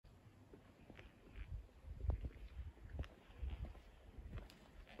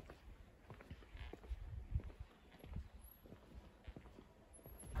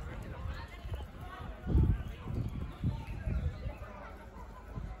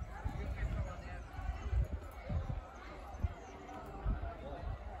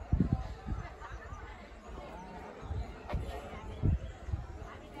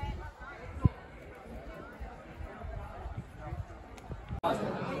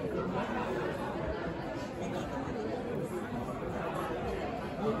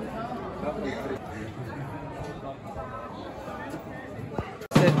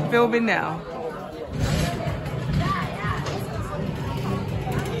said, filming now.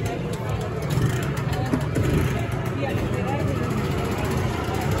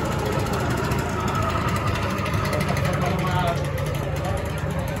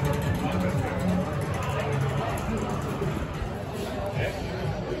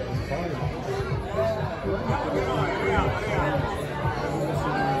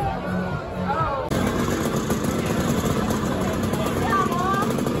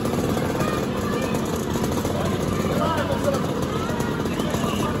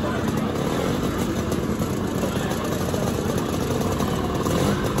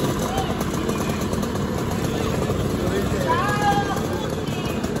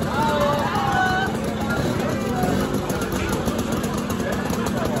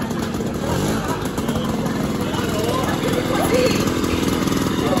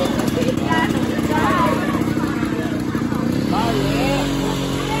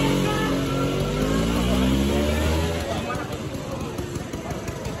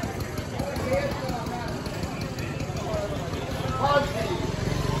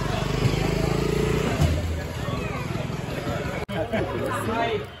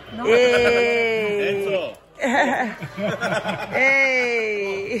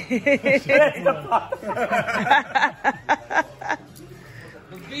 Hey! Hey!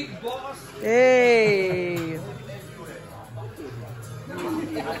 The big boss! Hey!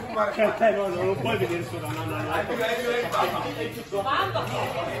 Non puoi vedere solo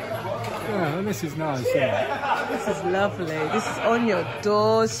Yeah, this is nice. Yeah. This is lovely. This is on your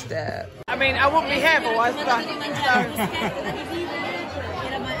doorstep. I mean, I wouldn't be here otherwise, but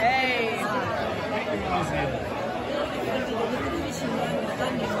hey.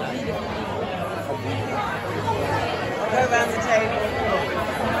 Go around the table.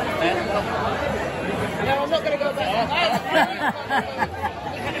 No, I'm not going to go back.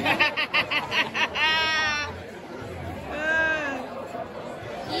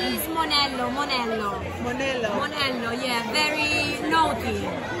 He's Monello, yeah, very naughty.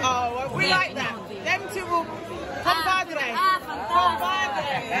 Oh, we Yeah, like that. naughty. Them two will... Compadre.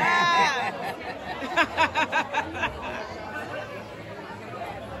 Fantastic. Yeah.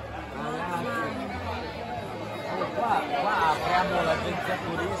 Qua apriamo l'agenzia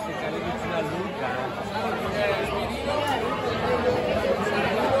turistica lì vicino a Luca.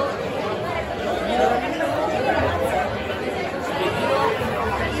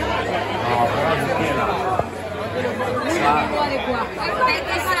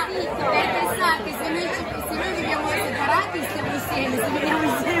 Perché sa che se noi viviamo separati stiamo insieme, se viviamo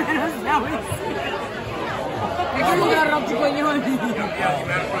insieme non stiamo insieme. Perché lui ha rotto i coglioni.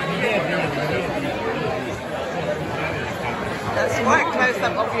 That's quite close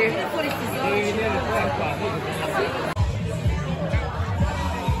up of you.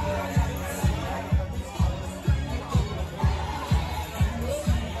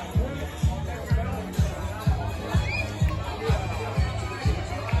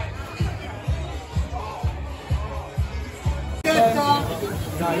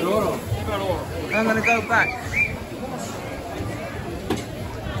 I'm going to go back.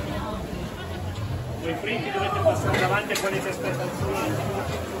 Voi fritti dovete passare davanti a quelli che aspettano su.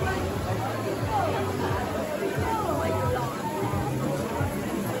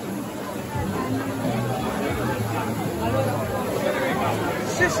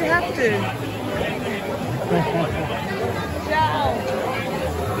 Sis, you have to. Ciao.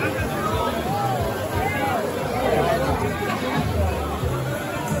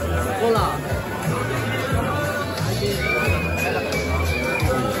 Hola.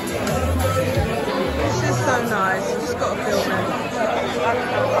 It's just so nice. You just got to film it.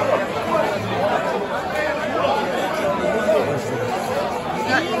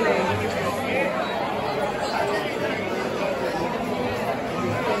 Exactly.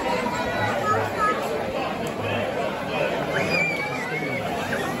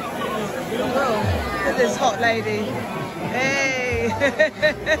 Oh, look at this hot lady. Hey.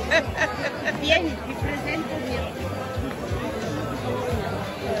 Vieni, ti presento io.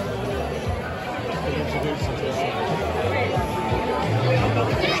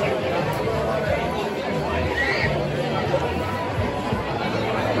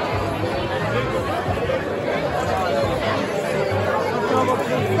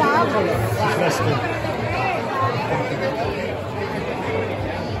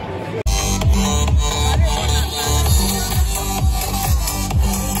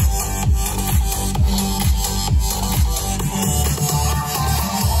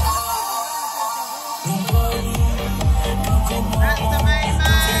 That's the main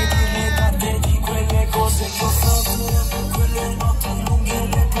man. Di quelle cose che ho fatto, quelle notti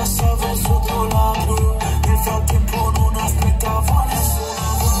lunghe.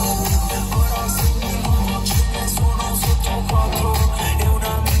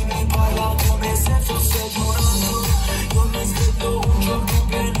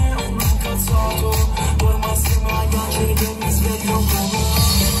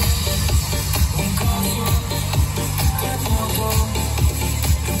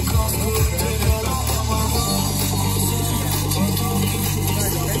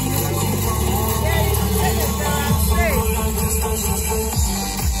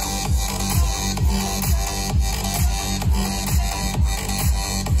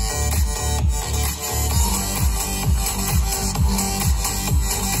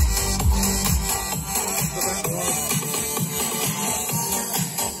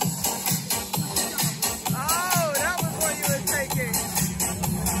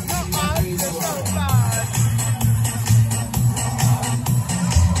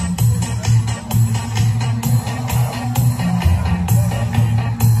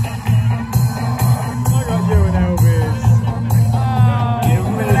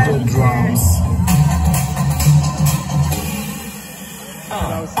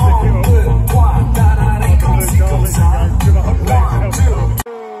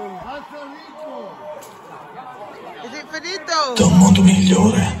 Da un mondo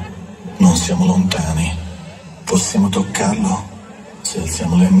migliore non siamo lontani, possiamo toccarlo se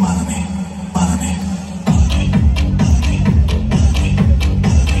alziamo le mani, mani.